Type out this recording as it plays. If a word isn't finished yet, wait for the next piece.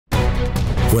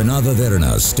When Ada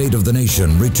Derana's State of the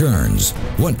Nation returns,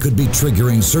 what could be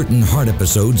triggering certain heart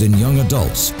episodes in young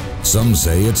adults? Some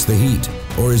say it's the heat,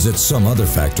 or is it some other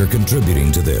factor contributing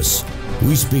to this?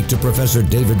 We speak to Professor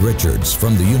David Richards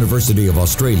from the University of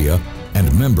Australia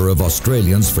and member of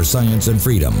Australians for Science and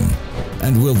Freedom.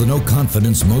 And will the no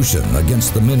confidence motion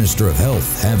against the Minister of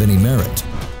Health have any merit?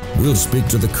 We'll speak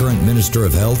to the current Minister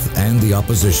of Health and the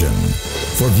opposition.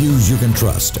 For views you can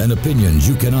trust and opinions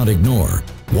you cannot ignore,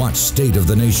 watch State of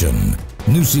the Nation.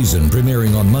 New season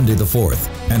premiering on Monday the 4th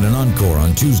and an encore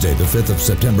on Tuesday the 5th of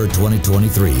September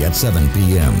 2023 at 7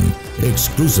 p.m.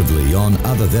 exclusively on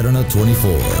Ada Derana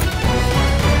 24.